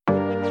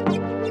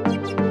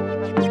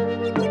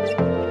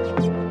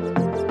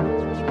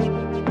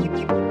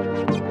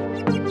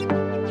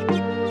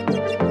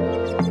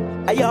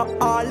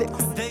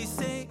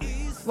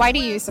Why do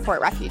you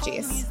support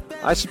refugees?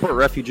 I support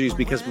refugees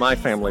because my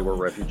family were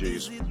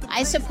refugees.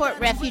 I support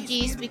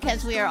refugees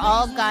because we are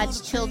all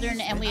God's children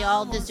and we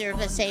all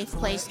deserve a safe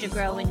place to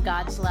grow in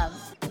God's love.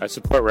 I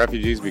support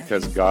refugees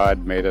because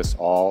God made us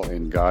all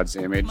in God's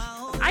image.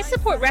 I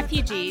support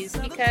refugees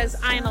because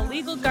I am a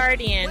legal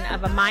guardian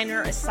of a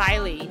minor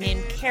asylee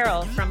named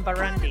Carol from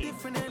Burundi.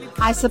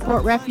 I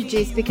support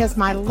refugees because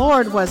my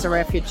Lord was a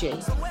refugee.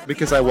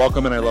 Because I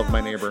welcome and I love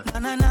my neighbor.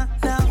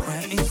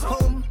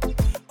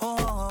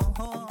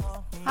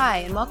 Hi,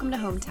 and welcome to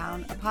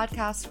Hometown, a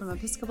podcast from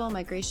Episcopal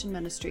Migration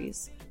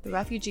Ministries, the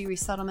refugee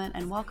resettlement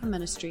and welcome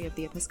ministry of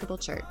the Episcopal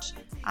Church.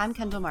 I'm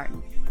Kendall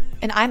Martin.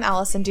 And I'm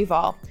Allison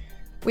Duval.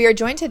 We are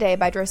joined today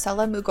by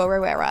Drusella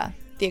Mugorewera,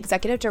 the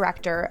Executive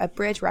Director of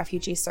Bridge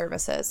Refugee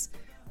Services,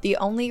 the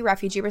only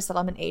refugee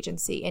resettlement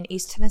agency in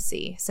East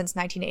Tennessee since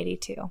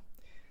 1982.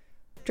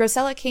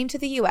 Drusella came to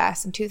the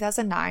U.S. in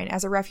 2009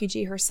 as a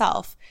refugee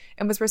herself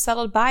and was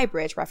resettled by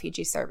Bridge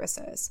Refugee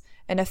Services,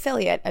 an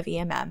affiliate of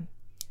EMM.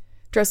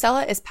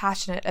 Drusella is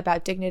passionate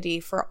about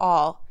dignity for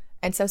all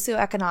and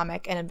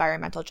socioeconomic and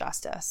environmental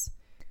justice.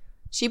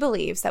 She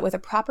believes that with a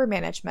proper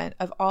management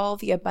of all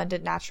the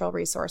abundant natural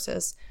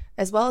resources,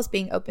 as well as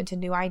being open to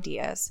new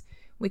ideas,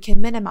 we can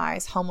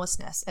minimize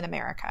homelessness in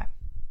America.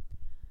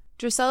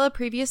 Drusella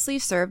previously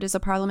served as a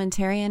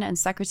parliamentarian and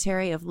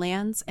Secretary of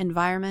Lands,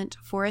 Environment,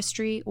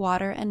 Forestry,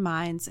 Water, and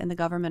Mines in the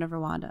government of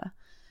Rwanda.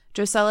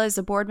 Drusella is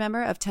a board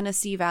member of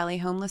Tennessee Valley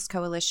Homeless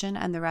Coalition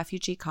and the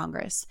Refugee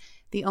Congress,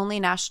 the only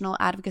national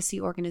advocacy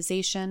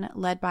organization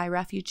led by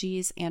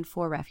refugees and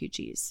for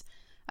refugees.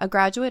 A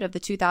graduate of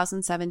the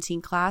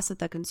 2017 class at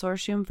the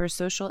Consortium for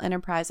Social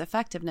Enterprise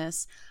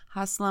Effectiveness,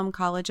 Haslam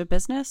College of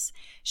Business,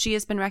 she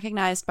has been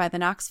recognized by the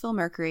Knoxville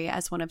Mercury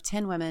as one of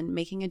 10 women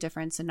making a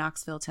difference in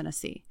Knoxville,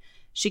 Tennessee.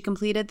 She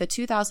completed the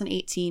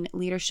 2018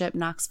 Leadership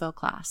Knoxville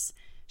class.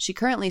 She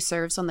currently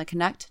serves on the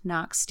Connect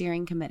Knox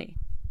Steering Committee.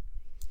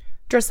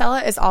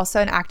 Drusella is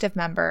also an active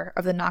member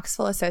of the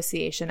Knoxville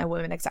Association of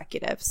Women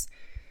Executives.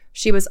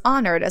 She was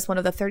honored as one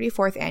of the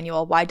 34th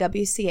annual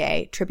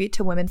YWCA Tribute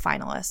to Women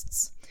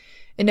finalists.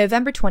 In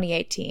November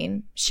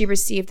 2018, she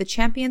received the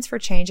Champions for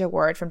Change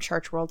Award from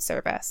Church World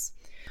Service.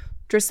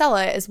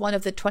 Drusella is one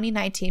of the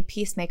 2019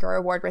 Peacemaker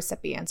Award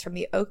recipients from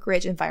the Oak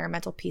Ridge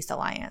Environmental Peace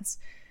Alliance.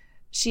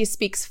 She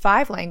speaks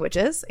 5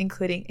 languages,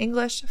 including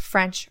English,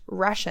 French,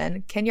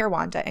 Russian,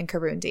 Kinyarwanda, and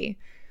Kirundi.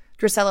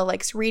 Drusella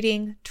likes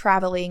reading,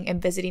 traveling,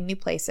 and visiting new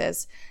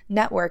places,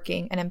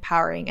 networking, and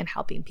empowering and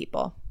helping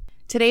people.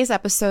 Today's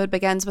episode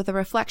begins with a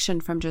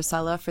reflection from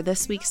Drusella for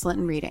this week's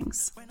Lenten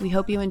readings. We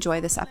hope you enjoy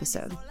this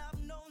episode.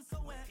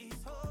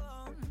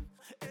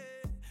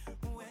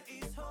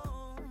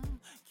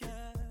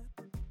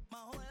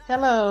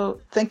 Hello,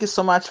 thank you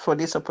so much for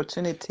this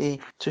opportunity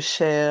to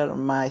share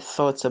my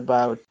thoughts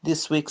about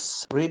this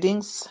week's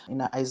readings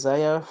in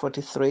Isaiah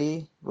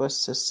 43,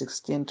 verses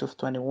 16 to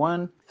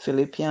 21,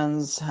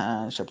 Philippians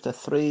chapter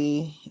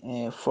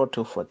 3, 4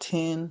 to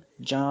 14,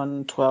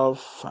 John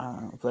 12,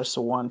 verse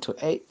 1 to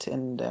 8,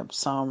 and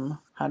Psalm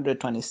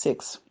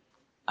 126.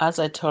 As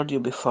I told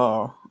you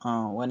before,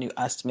 when you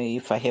asked me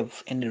if I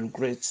have any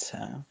regrets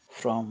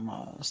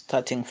from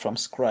starting from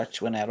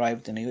scratch when I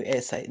arrived in the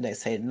US, I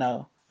said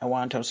no. I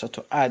want also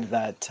to add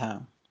that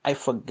I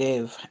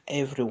forgave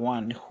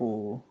everyone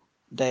who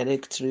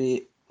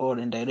directly or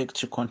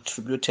indirectly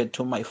contributed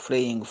to my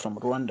fleeing from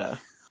Rwanda.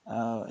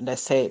 And I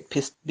say,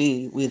 peace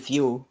be with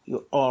you,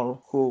 you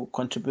all who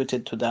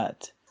contributed to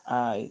that.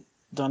 I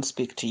don't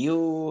speak to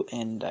you,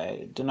 and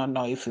I do not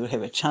know if you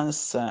have a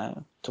chance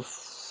to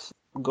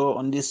go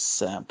on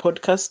this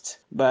podcast,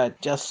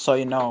 but just so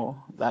you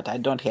know that I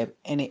don't have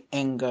any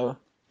anger,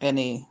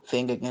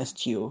 anything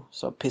against you,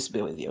 so peace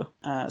be with you.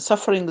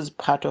 Suffering is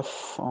part of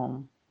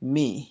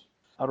me.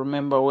 I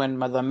remember when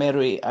Mother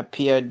Mary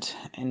appeared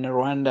in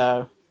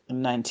Rwanda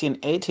in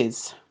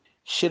 1980s,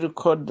 she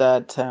recorded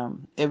that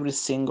every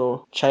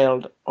single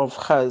child of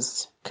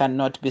hers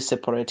cannot be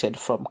separated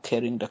from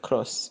carrying the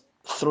cross.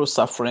 Through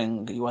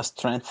suffering, you are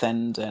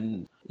strengthened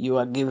and you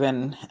are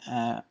given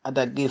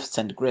other gifts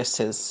and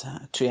graces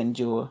to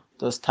endure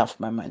those tough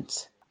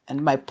moments.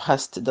 And my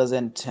past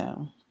doesn't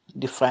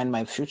define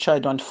my future. I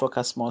don't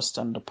focus most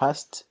on the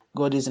past.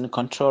 God is in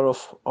control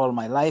of all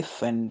my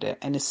life and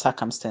any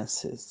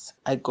circumstances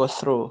I go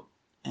through.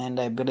 And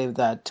I believe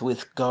that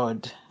with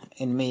God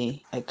in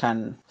me, I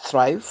can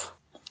thrive,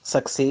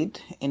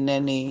 succeed in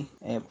any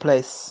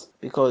place,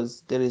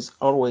 because there is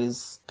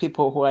always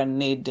people who are in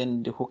need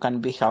and who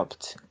can be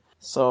helped.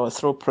 So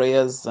through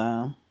prayers,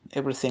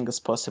 everything is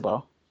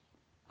possible.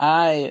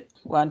 I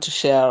want to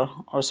share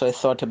also a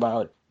thought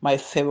about my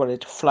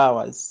favorite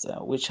flowers,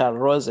 which are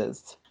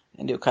roses.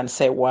 And you can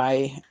say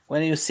why.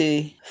 When you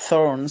see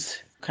thorns,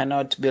 you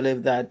cannot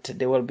believe that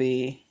there will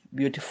be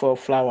beautiful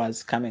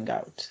flowers coming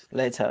out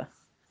later.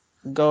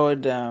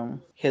 God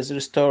has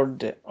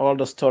restored all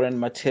the stolen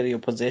material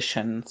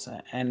possessions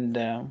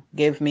and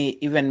gave me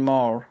even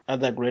more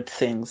other great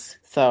things.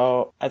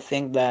 So I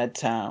think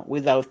that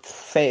without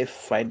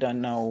faith, I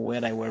don't know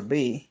where I will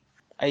be.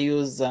 I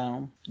use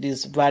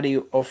this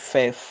value of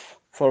faith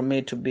for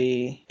me to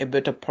be a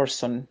better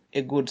person,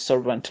 a good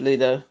servant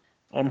leader.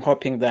 I'm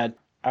hoping that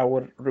I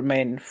will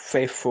remain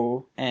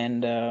faithful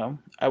and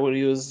I will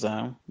use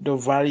the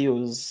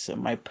values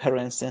my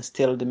parents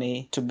instilled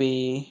me to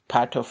be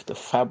part of the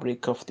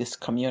fabric of this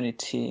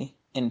community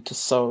and to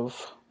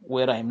serve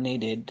where I'm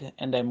needed.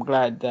 And I'm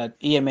glad that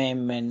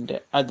EMM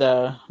and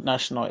other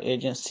national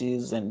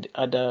agencies and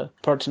other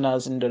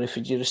partners in the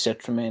refugee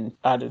resettlement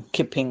are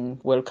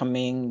keeping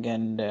welcoming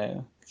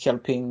and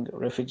helping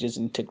refugees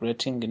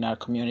integrating in our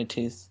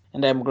communities.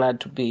 And I'm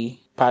glad to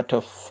be part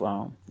of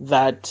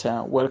that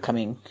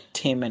welcoming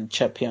team and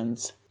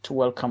champions to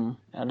welcome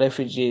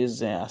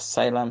refugees,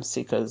 asylum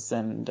seekers,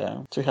 and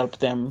to help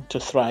them to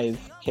thrive,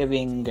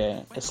 having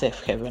a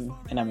safe haven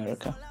in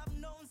America.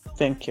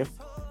 Thank you.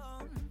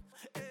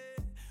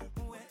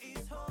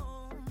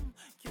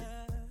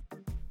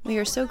 We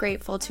are so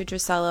grateful to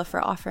Drusella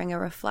for offering a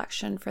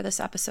reflection for this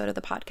episode of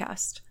the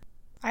podcast.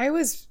 I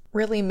was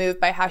really moved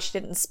by how she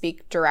didn't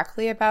speak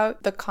directly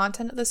about the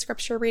content of the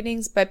scripture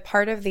readings, but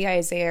part of the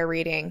Isaiah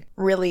reading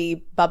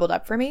really bubbled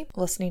up for me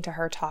listening to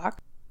her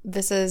talk.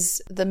 This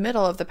is the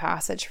middle of the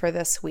passage for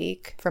this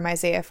week from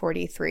Isaiah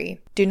 43.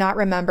 Do not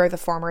remember the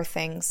former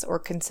things or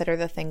consider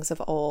the things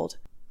of old.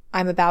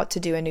 I'm about to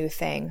do a new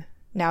thing.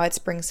 Now it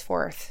springs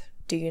forth.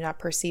 Do you not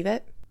perceive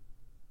it?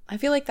 I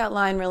feel like that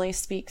line really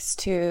speaks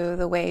to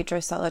the way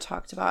Drusella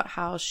talked about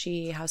how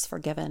she has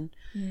forgiven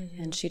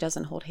and she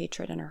doesn't hold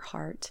hatred in her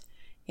heart.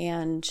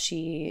 And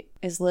she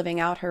is living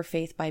out her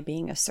faith by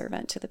being a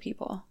servant to the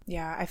people.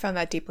 Yeah, I found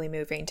that deeply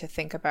moving to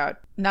think about.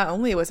 Not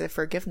only was it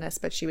forgiveness,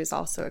 but she was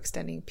also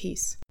extending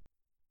peace.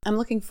 I'm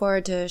looking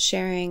forward to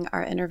sharing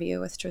our interview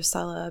with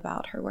Drusella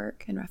about her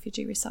work in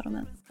refugee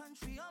resettlement.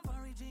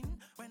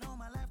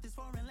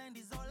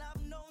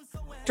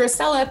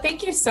 Drusella,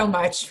 thank you so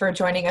much for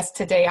joining us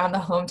today on the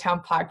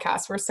Hometown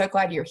Podcast. We're so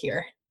glad you're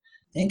here.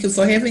 Thank you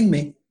for having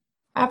me.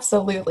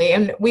 Absolutely.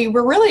 And we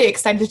were really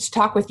excited to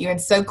talk with you and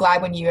so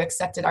glad when you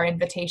accepted our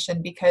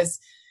invitation because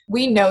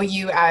we know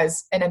you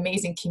as an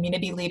amazing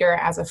community leader,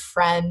 as a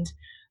friend.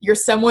 You're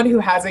someone who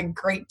has a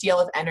great deal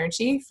of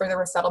energy for the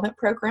resettlement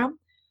program.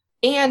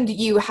 And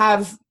you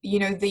have,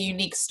 the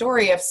unique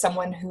story of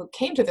someone who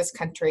came to this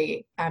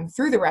country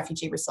through the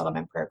refugee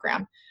resettlement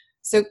program.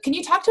 So can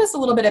you talk to us a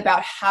little bit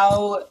about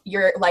how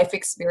your life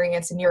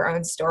experience and your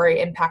own story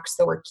impacts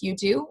the work you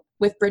do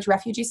with Bridge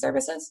Refugee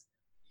Services?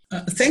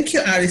 Thank you,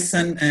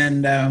 Alison.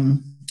 And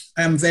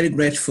I'm very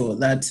grateful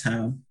that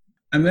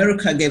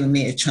America gave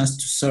me a chance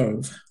to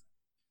serve.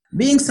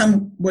 Being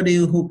somebody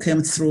who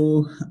came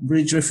through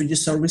Bridge Refugee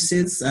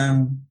Services,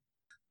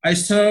 I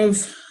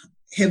serve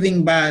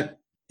having back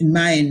in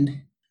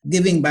mind,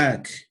 giving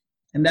back.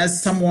 And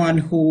as someone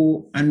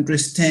who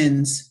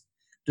understands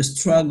the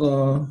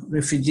struggle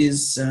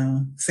refugees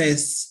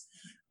face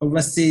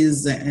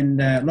overseas and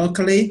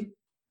locally,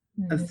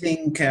 I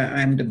think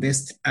I'm the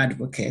best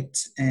advocate.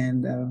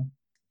 And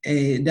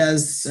it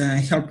does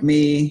help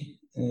me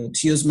to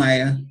use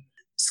my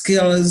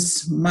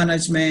skills,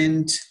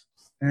 management,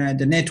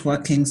 the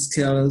networking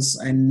skills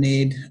I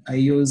need. I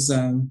use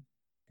the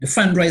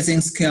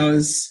fundraising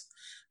skills.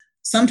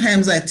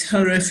 Sometimes I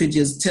tell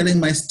refugees, telling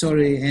my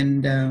story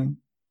and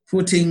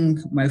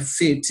putting my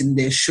feet in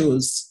their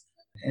shoes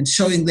and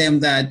showing them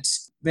that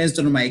based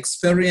on my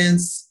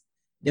experience,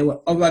 they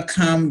will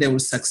overcome, they will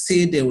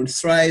succeed, they will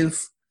thrive.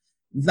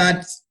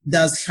 That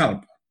does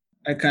help.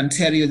 I can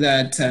tell you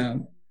that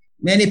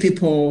many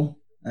people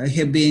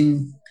have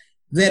been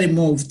very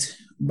moved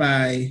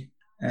by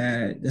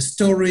the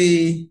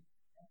story,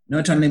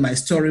 not only my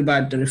story,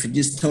 but the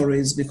refugee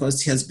stories,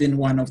 because it has been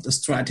one of the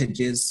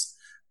strategies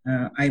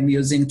I'm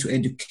using to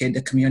educate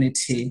the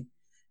community.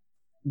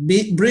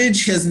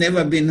 Bridge has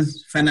never been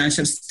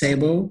financially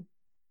stable,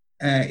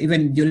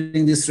 even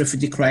during this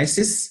refugee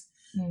crisis,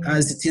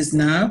 as it is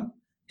now.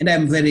 And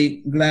I'm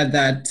very glad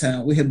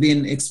that we have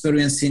been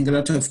experiencing a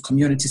lot of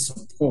community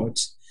support.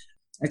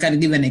 I can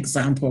give an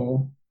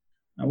example.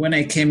 When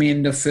I came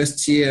in the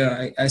first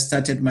year, I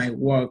started my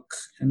work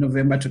in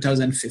November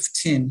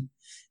 2015.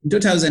 In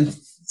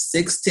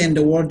 2016,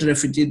 the World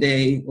Refugee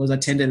Day was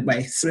attended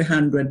by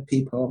 300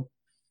 people.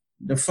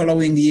 The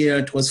following year,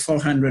 it was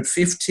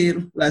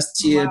 450.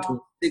 Last year, it was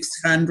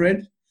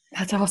 600.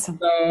 That's awesome.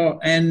 So,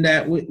 and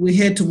we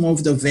had to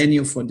move the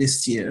venue for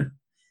this year.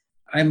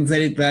 I'm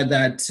very glad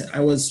that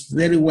I was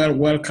very well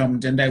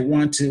welcomed, and I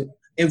want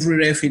every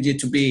refugee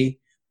to be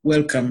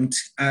welcomed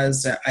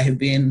as I have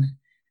been,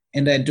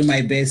 and I do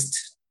my best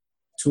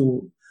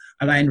to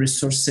align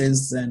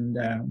resources and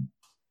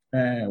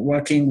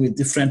working with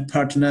different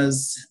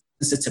partners.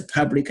 It's a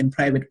public and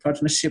private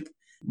partnership.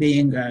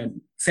 Being a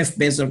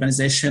faith-based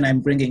organization,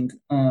 I'm bringing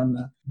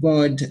on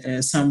board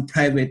some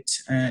private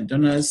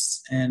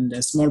donors and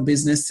small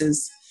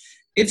businesses.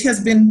 It has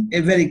been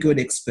a very good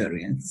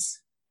experience.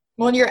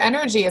 Well, and your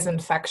energy is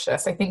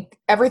infectious. I think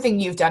everything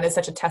you've done is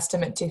such a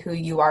testament to who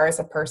you are as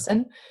a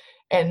person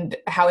and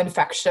how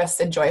infectious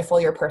and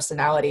joyful your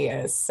personality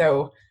is.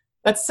 So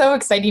that's so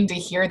exciting to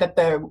hear that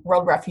the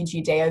World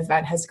Refugee Day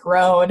event has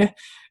grown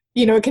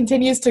it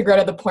continues to grow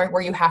to the point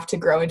where you have to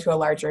grow into a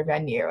larger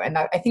venue. And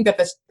I think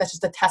that's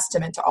just a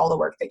testament to all the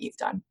work that you've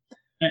done.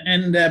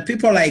 And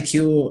people like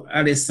you,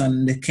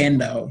 Alison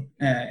Kendall,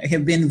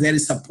 have been very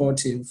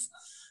supportive.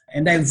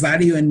 And I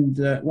value, and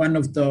one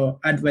of the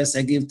advice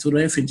I give to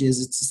refugees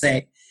is to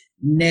say,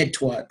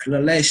 network,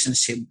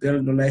 relationship,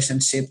 build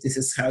relationship. This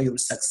is how you'll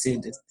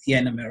succeed here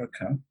in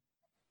America.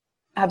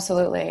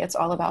 Absolutely. It's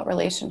all about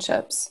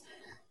relationships.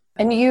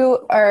 And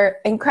you are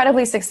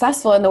incredibly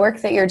successful in the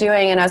work that you're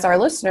doing. And as our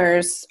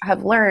listeners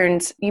have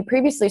learned, you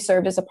previously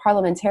served as a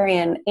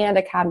parliamentarian and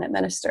a cabinet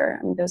minister.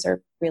 I mean, those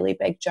are really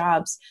big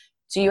jobs.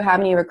 Do you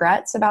have any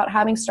regrets about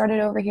having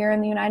started over here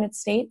in the United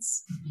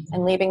States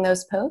and leaving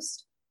those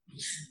posts?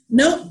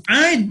 No,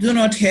 I do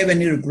not have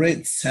any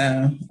regrets.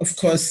 Of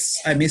course,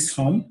 I miss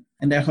home,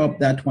 and I hope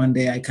that one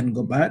day I can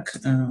go back.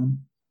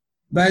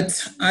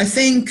 But I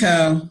think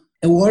a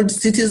world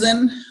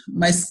citizen,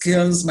 my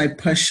skills, my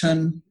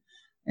passion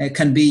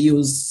can be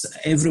used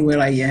everywhere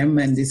I am,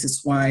 and this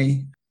is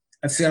why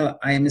I feel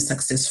I am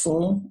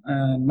successful.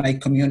 My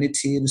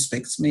community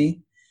respects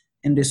me,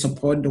 and they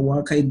support the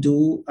work I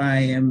do. I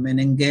am an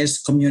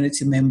engaged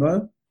community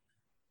member,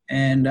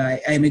 and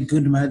I am a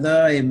good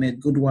mother, I am a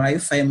good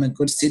wife, I am a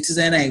good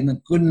citizen, I am a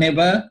good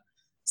neighbor.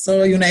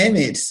 So you name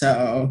it.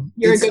 So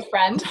you're a good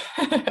friend.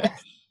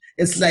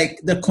 It's like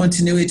the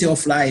continuity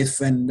of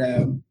life.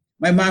 And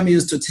my mom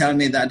used to tell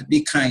me that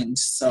be kind,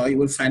 so you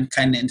will find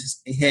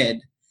kindness ahead.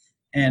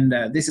 And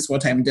this is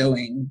what I'm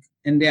doing.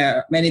 And there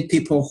are many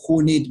people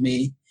who need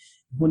me,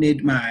 who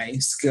need my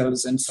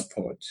skills and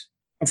support.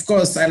 Of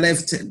course, I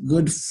left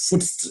good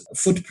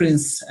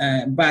footprints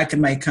back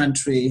in my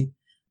country.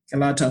 I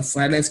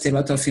left a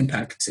lot of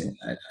impact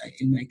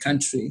in my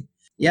country.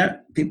 Yeah,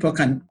 people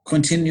can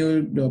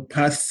continue the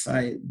path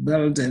I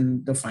built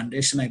and the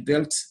foundation I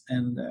built.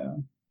 And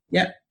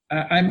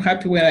I'm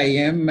happy where I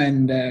am.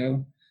 And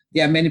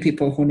there are many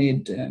people who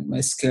need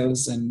my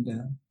skills and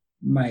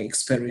my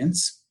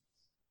experience.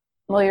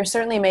 Well, you're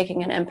certainly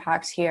making an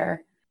impact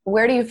here.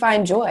 Where do you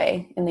find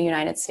joy in the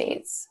United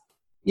States?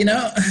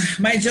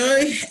 My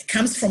joy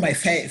comes from my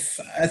faith.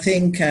 I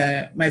think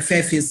my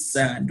faith is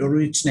the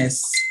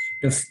richness,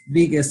 the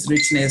biggest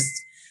richness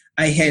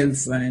I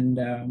have.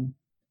 And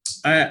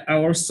I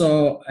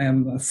also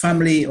am a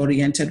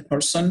family-oriented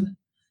person.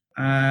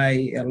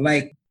 I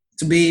like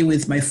to be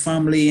with my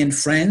family and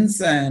friends.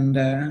 And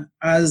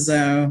as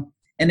an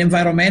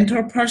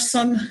environmental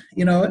person,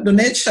 the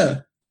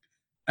nature.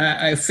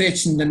 I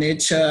fetch in the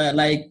nature. I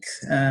like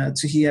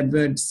to hear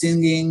birds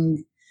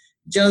singing,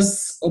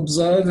 just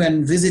observe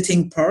and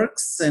visiting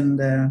parks. And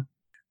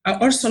I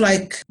also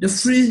like the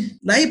free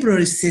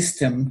library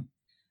system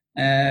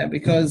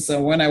because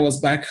when I was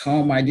back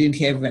home, I didn't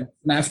have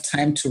enough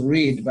time to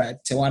read.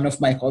 But one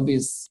of my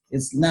hobbies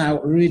is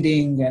now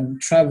reading and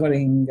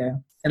traveling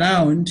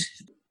around.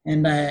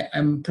 And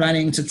I'm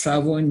planning to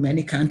travel in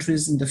many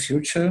countries in the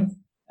future.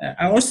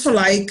 I also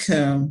like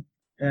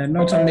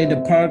not only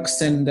the parks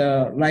and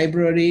the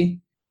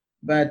library,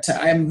 but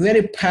I'm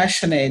very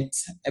passionate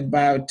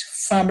about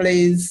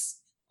family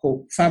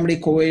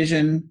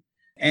cohesion,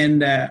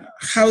 and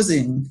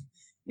housing.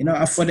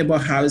 Affordable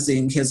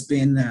housing has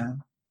been,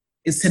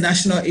 it's a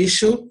national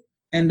issue.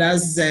 And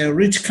as a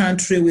rich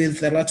country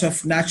with a lot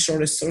of natural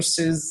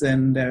resources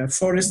and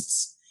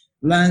forests,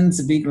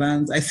 lands, big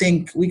lands, I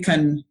think we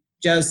can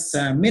just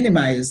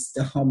minimize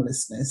the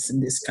homelessness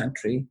in this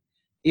country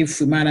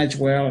if we manage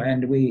well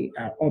and we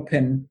are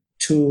open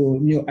to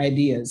new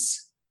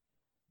ideas.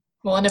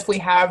 Well, and if we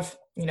have,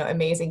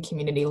 amazing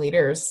community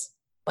leaders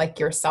like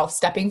yourself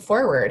stepping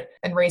forward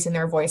and raising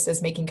their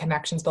voices, making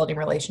connections, building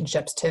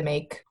relationships to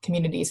make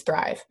communities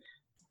thrive.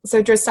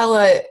 So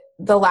Drusella,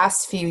 the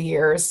last few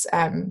years,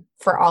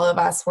 for all of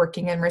us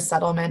working in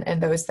resettlement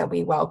and those that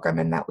we welcome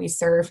and that we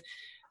serve,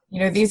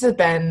 these have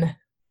been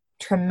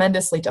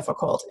tremendously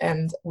difficult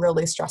and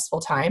really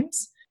stressful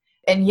times.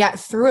 And yet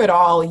through it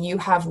all, you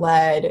have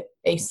led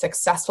a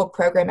successful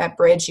program at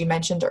Bridge. You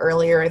mentioned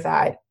earlier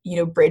that,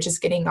 Bridge is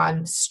getting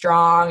on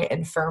strong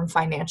and firm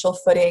financial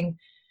footing.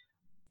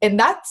 And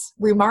that's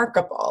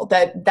remarkable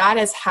that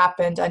has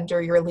happened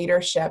under your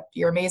leadership,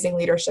 your amazing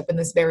leadership in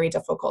this very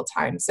difficult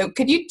time. So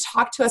could you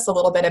talk to us a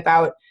little bit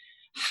about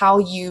how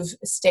you've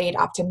stayed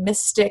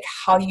optimistic,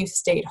 how you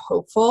stayed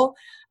hopeful,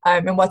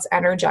 and what's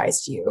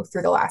energized you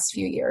through the last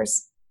few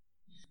years?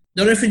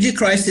 The refugee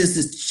crisis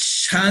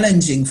is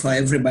challenging for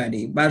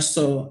everybody, but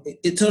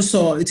it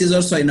is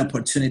also an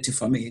opportunity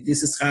for me.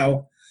 This is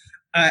how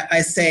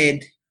I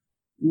said,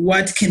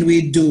 what can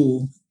we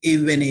do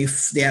even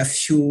if there are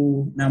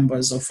few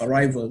numbers of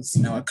arrivals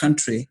in our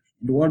country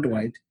and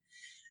worldwide?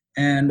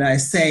 And I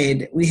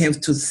said, we have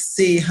to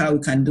see how we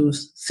can do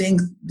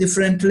things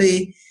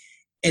differently,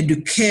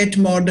 educate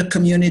more the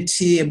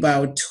community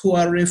about who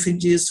are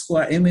refugees, who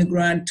are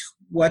immigrants,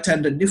 what are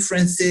the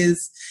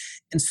differences,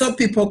 and so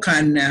people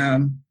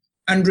can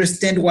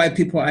understand why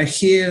people are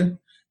here,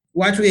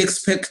 what we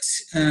expect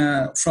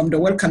from the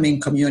welcoming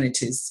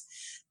communities.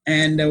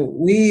 And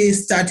we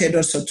started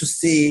also to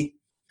see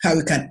how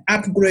we can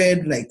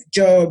upgrade like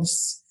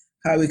jobs,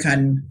 how we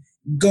can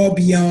go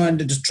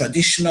beyond the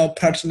traditional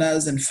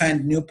partners and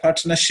find new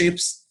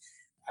partnerships.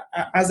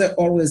 As I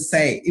always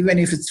say, even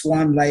if it's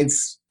one life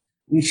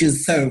which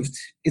is served,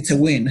 it's a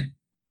win.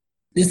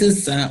 This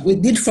is we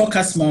did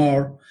focus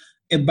more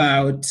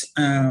about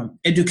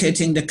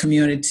educating the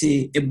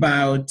community,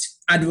 about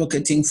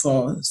advocating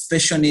for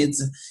special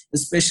needs,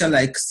 especially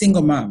like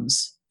single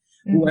moms.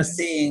 Mm-hmm. We are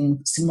seeing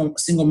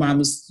single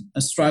moms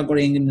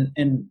struggling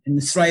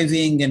and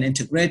thriving and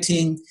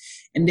integrating.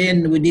 And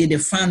then we did a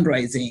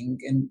fundraising,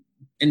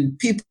 and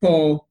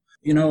people,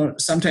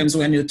 sometimes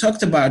when you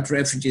talked about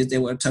refugees, they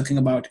were talking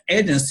about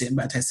agency,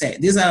 but I say,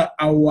 these are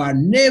our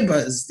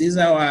neighbors, these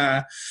are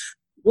our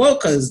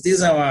workers,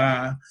 these are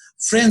our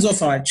friends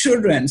of our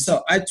children.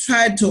 So I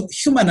try to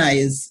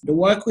humanize the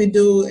work we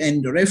do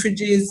and the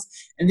refugees,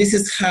 and this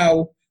is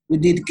how we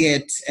did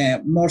get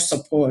more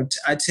support.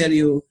 I tell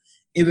you,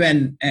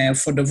 even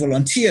for the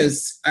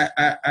volunteers,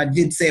 I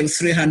did save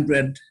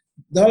 $300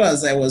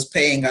 I was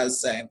paying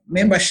as a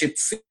membership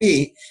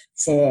fee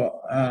for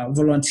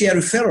volunteer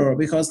referral,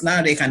 because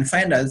now they can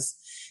find us.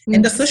 Mm-hmm.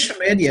 And the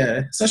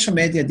social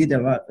media did a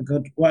lot of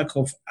good work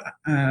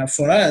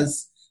for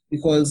us,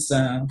 because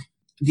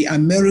the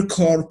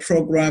AmeriCorps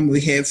program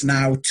we have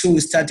now, 2,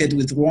 started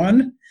with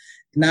 1.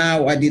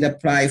 Now I did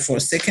apply for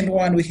a second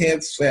one. We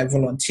have a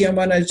volunteer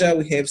manager.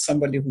 We have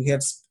somebody who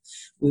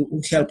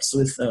helps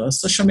with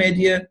social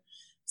media.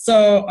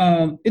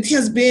 So it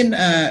has been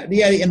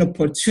really an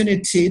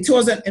opportunity. It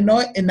was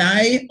an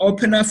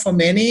eye-opener for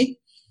many.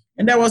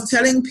 And I was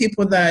telling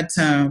people that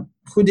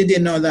who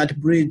didn't know that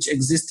Bridge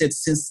existed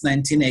since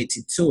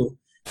 1982,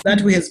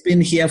 that we have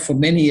been here for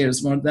many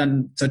years, more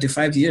than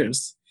 35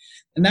 years.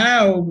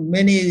 Now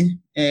many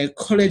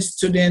college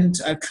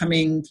students are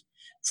coming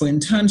for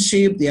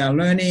internship. They are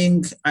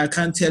learning. I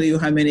can't tell you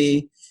how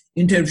many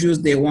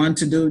interviews they want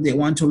to do. They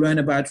want to learn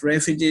about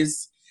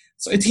refugees.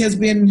 So it has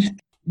been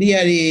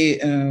really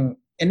an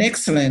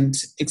excellent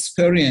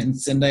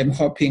experience, and I'm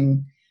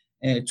hoping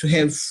to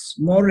have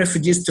more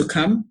refugees to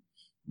come,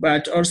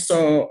 but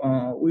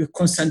also we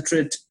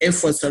concentrate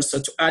efforts also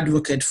to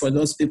advocate for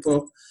those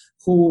people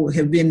who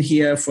have been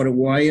here for a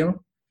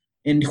while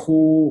and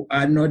who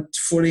are not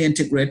fully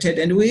integrated.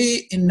 And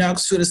we, in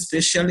Knoxville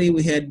especially,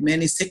 we had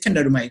many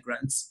secondary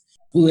migrants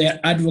who were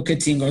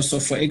advocating also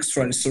for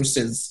extra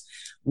resources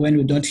when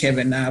we don't have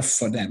enough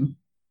for them.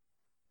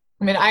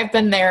 I mean, I've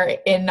been there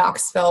in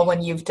Knoxville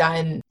when you've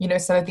done,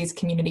 some of these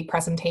community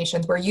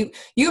presentations where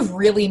you've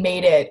really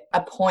made it a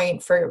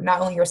point for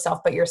not only yourself,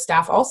 but your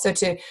staff also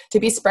to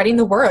be spreading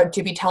the word,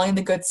 to be telling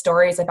the good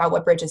stories about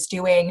what Bridge is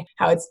doing,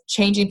 how it's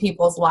changing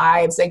people's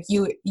lives. Like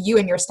you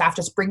and your staff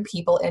just bring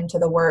people into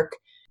the work.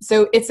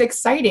 So it's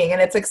exciting,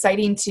 and it's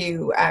exciting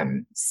to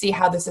see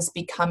how this is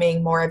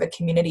becoming more of a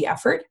community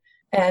effort.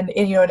 And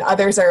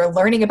others are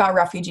learning about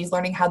refugees,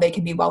 learning how they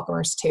can be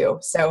welcomers too.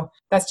 So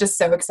that's just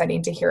so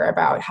exciting to hear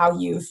about how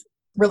you've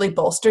really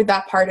bolstered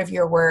that part of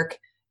your work,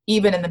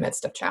 even in the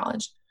midst of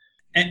challenge.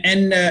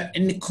 And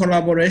in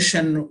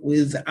collaboration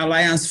with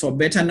Alliance for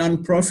Better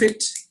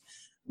Nonprofit,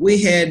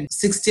 we had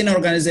 16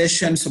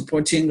 organizations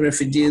supporting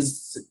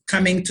refugees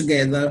coming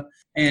together,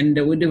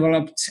 and we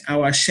developed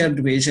our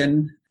shared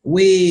vision.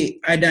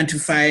 We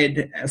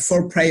identified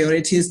 4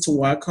 priorities to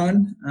work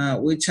on,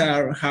 which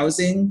are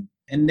housing,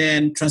 and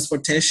then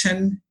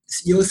transportation,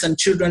 youth and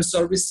children's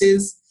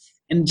services,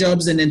 and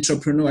jobs and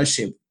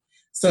entrepreneurship.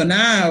 So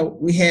now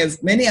we have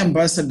many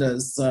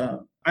ambassadors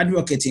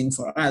advocating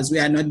for us. We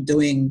are not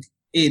doing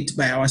it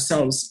by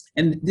ourselves.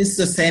 And this is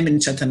the same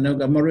in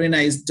Chattanooga. Marina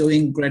is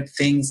doing great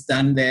things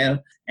down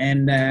there.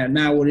 And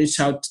now we reach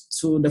out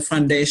to the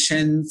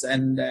foundations,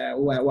 and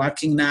we're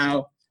working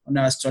now on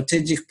our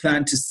strategic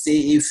plan to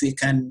see if we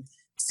can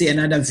see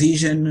another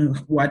vision,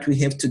 what we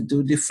have to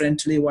do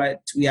differently,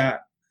 what we are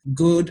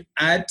good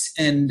at,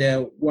 and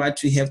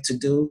what we have to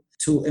do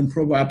to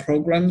improve our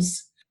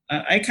programs.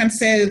 I can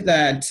say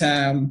that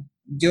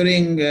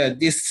during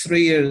these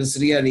 3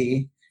 years,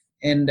 really,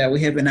 and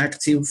we have been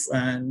active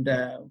and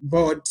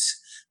board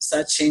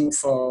searching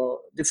for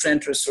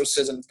different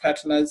resources and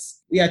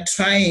partners. We are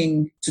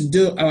trying to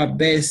do our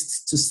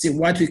best to see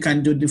what we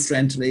can do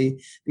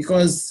differently,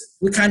 because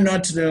we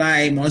cannot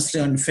rely mostly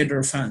on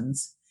federal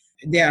funds.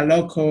 There are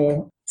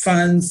local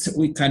funds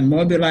we can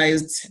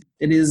mobilize.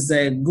 It is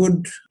a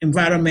good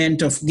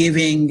environment of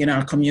giving in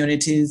our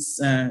communities.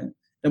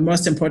 The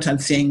most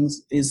important thing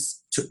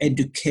is to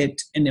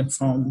educate and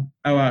inform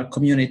our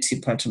community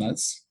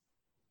partners.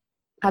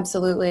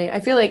 Absolutely. I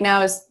feel like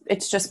now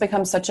it's just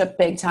become such a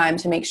big time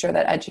to make sure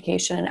that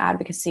education and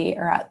advocacy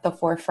are at the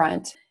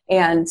forefront.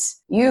 And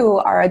you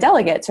are a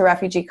delegate to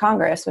Refugee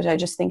Congress, which I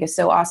just think is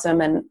so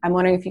awesome. And I'm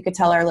wondering if you could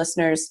tell our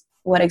listeners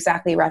what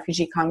exactly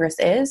Refugee Congress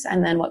is,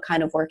 and then what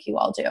kind of work you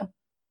all do.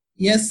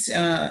 Yes,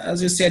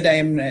 as you said, I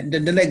am the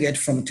delegate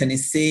from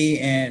Tennessee,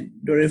 and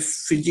the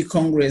Refugee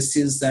Congress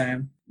is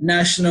a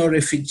national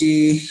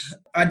refugee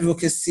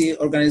advocacy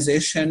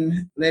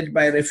organization led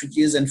by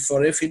refugees and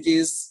for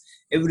refugees.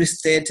 Every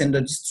state and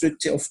the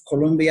District of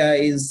Columbia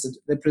is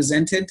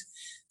represented.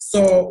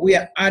 So we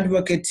are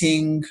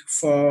advocating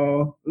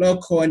for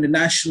local and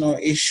national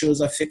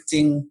issues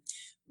affecting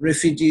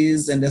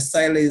refugees and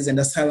asylees and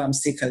asylum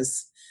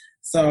seekers.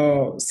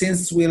 So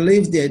since we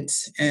lived it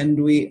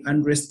and we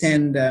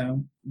understand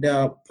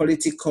the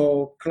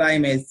political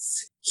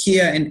climates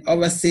here and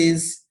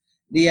overseas,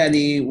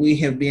 really we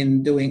have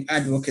been doing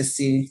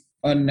advocacy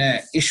on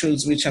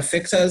issues which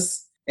affect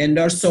us. And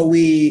also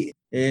we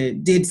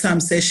did some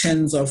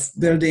sessions of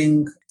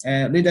building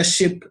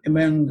leadership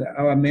among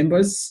our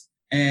members.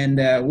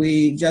 And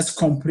we just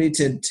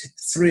completed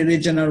 3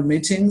 regional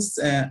meetings.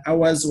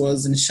 Ours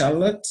was in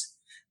Charlotte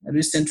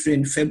recently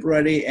in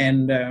February.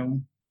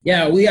 And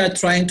we are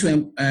trying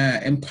to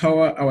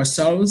empower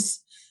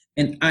ourselves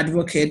and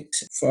advocate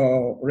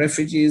for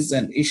refugees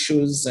and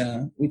issues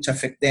which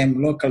affect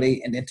them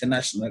locally and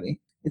internationally.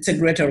 It's a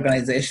great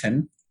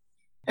organization.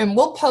 And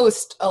we'll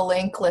post a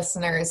link,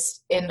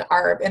 listeners, in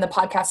the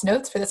podcast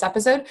notes for this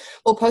episode.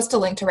 We'll post a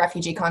link to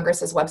Refugee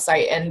Congress's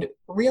website and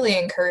really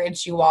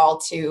encourage you all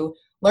to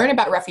learn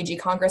about Refugee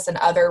Congress and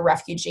other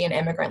refugee and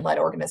immigrant-led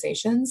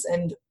organizations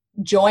and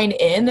join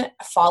in,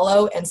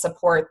 follow, and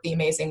support the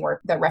amazing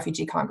work that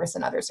Refugee Congress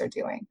and others are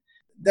doing.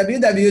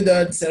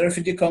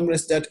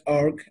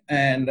 www.refugeecongress.org.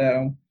 And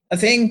I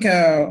think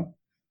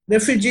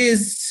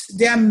refugees,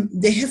 they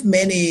have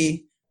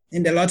many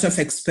and a lot of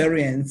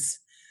experience.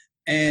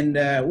 And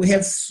we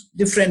have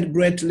different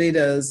great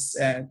leaders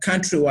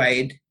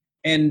countrywide.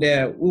 And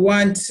we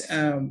want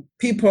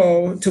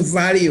people to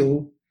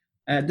value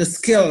the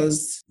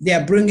skills they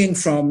are bringing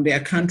from their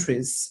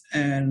countries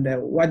and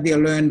what they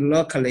learn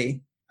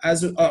locally.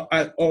 As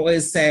I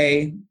always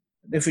say,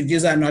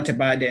 refugees are not a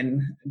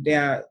burden. They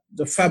are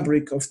the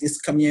fabric of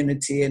this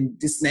community and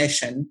this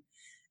nation.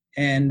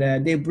 And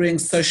they bring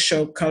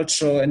social,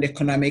 cultural, and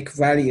economic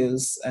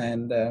values.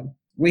 And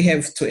we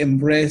have to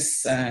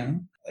embrace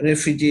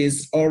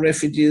refugees, all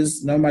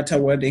refugees, no matter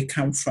where they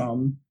come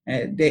from.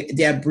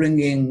 They are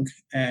bringing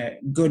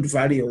good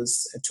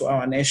values to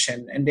our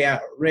nation, and they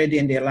are ready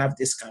and they love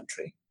this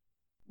country.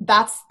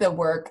 That's the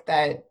work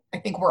that I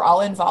think we're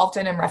all involved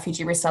in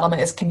refugee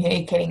resettlement, is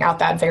communicating out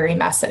that very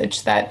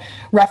message that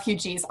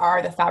refugees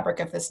are the fabric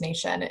of this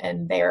nation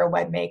and they are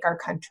what make our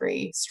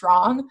country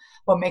strong,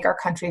 what make our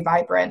country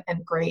vibrant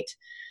and great.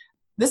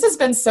 This has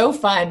been so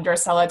fun,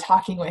 Drusilla,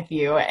 talking with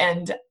you.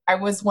 And I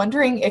was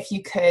wondering if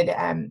we could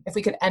end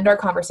our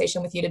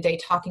conversation with you today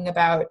talking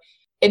about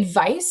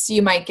advice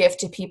you might give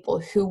to people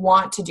who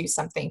want to do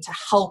something to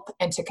help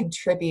and to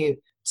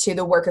contribute to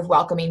the work of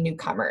welcoming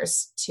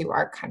newcomers to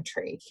our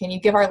country. Can you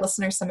give our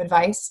listeners some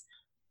advice?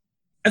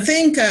 I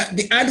think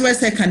the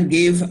advice I can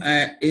give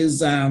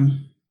is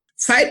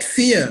fight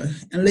fear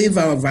and live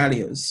our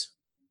values.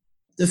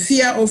 The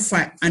fear of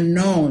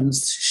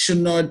unknowns should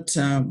not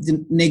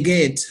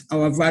negate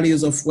our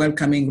values of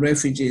welcoming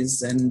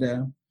refugees.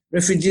 And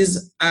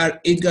refugees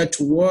are eager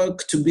to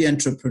work, to be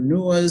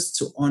entrepreneurs,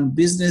 to own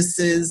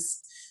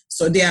businesses.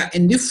 So they are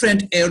in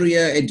different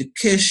areas,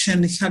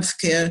 education,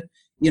 healthcare,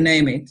 you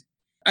name it.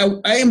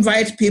 I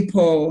invite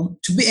people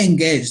to be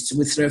engaged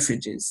with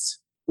refugees.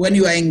 When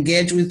you are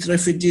engaged with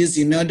refugees,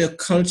 you know the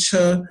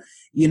culture,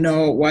 you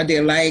know what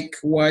they like,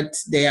 what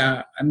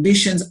their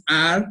ambitions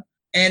are,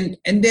 and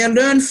they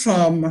learn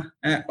from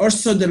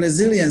also the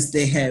resilience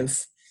they have.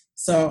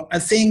 So I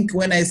think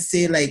when I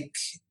say like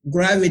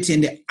gravity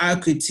and the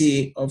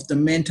acuity of the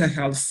mental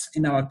health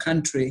in our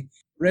country,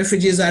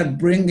 refugees are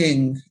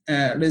bringing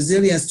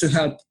resilience to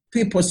help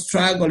people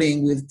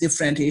struggling with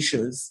different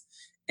issues,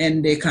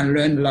 and they can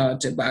learn a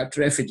lot about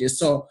refugees.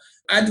 So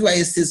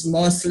advice is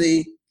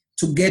mostly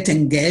to get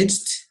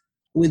engaged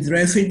with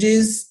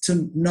refugees,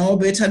 to know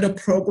better the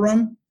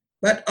program,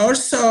 but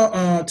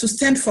also to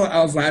stand for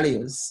our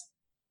values.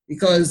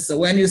 Because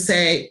when you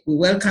say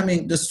we're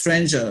welcoming the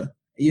stranger,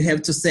 you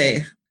have to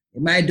say,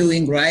 am I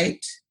doing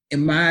right?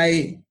 Am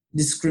I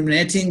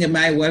discriminating? Am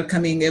I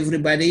welcoming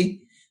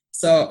everybody?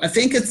 So I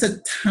think it's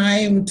a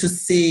time to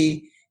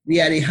see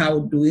really how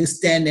do we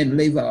stand and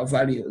live our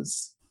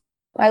values.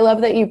 I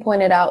love that you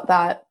pointed out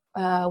that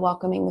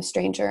welcoming the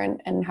stranger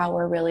and how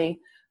we're really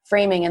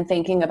framing and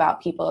thinking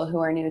about people who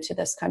are new to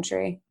this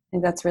country. I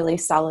think that's really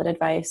solid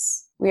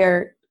advice. We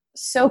are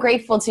so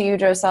grateful to you,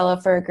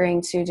 Drusilla, for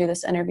agreeing to do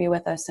this interview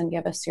with us and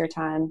give us your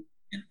time.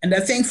 And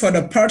I think for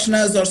the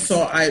partners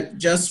also, I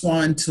just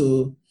want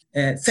to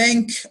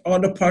thank all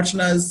the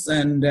partners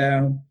and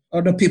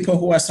all the people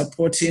who are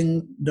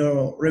supporting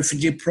the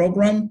refugee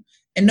program,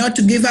 and not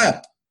to give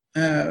up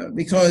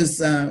because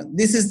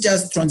this is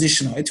just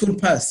transitional. It will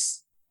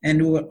pass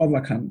and we will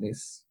overcome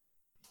this.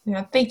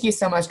 Yeah, thank you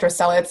so much,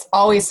 Drusilla. It's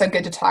always so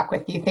good to talk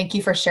with you. Thank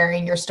you for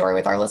sharing your story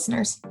with our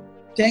listeners.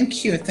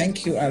 Thank you,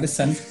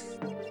 Allison.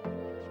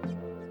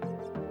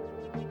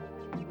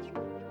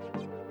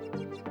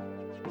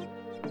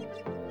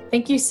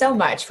 Thank you so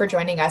much for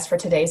joining us for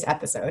today's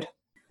episode.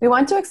 We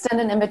want to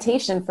extend an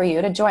invitation for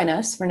you to join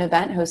us for an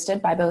event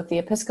hosted by both the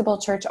Episcopal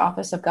Church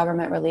Office of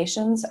Government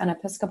Relations and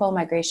Episcopal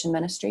Migration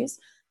Ministries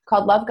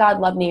called Love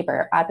God, Love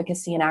Neighbor,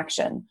 Advocacy in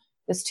Action.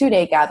 This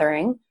 2-day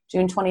gathering,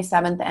 June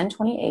 27th and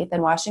 28th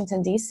in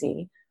Washington,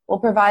 D.C., will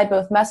provide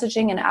both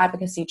messaging and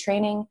advocacy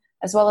training,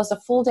 as well as a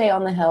full day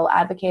on the Hill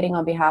advocating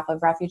on behalf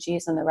of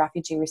refugees in the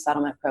Refugee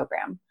Resettlement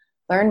Program.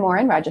 Learn more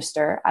and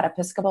register at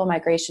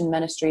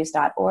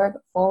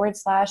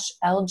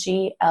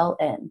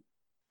episcopalmigrationministries.org/LGLN.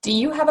 Do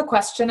you have a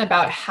question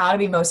about how to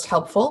be most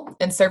helpful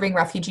in serving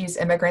refugees,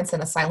 immigrants,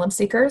 and asylum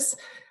seekers?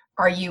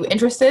 Are you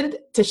interested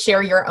to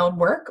share your own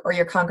work or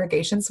your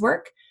congregation's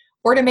work,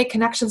 or to make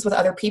connections with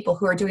other people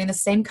who are doing the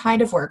same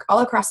kind of work all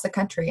across the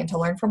country and to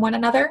learn from one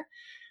another?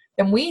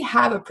 Then we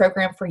have a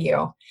program for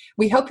you.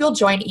 We hope you'll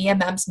join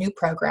EMM's new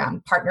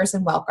program, Partners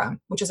in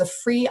Welcome, which is a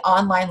free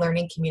online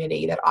learning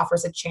community that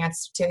offers a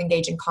chance to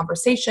engage in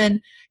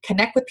conversation,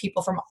 connect with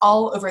people from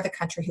all over the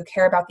country who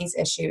care about these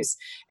issues,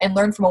 and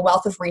learn from a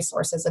wealth of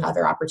resources and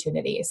other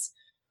opportunities.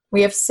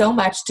 We have so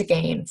much to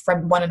gain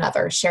from one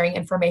another, sharing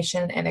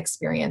information and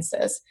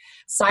experiences.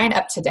 Sign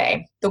up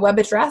today. The web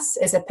address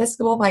is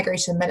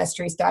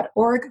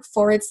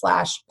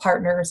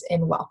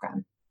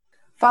episcopalmigrationministries.org/partnersinwelcome.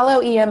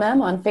 Follow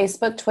EMM on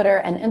Facebook, Twitter,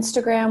 and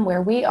Instagram,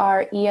 where we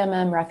are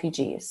EMM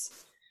Refugees.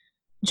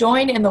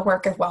 Join in the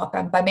work of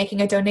welcome by making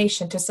a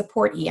donation to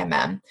support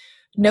EMM.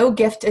 No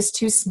gift is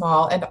too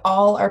small, and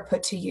all are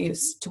put to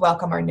use to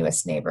welcome our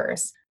newest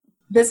neighbors.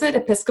 Visit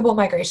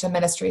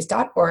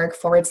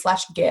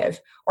episcopalmigrationministries.org/give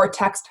or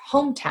text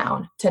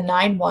hometown to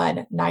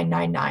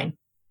 91999.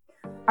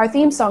 Our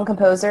theme song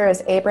composer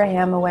is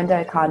Abraham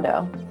Mwenda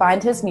Kondo.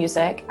 Find his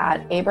music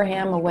at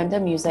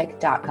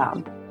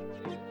abrahammwendamusic.com.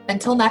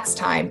 Until next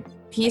time,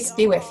 peace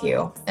be with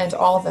you and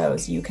all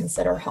those you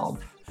consider home.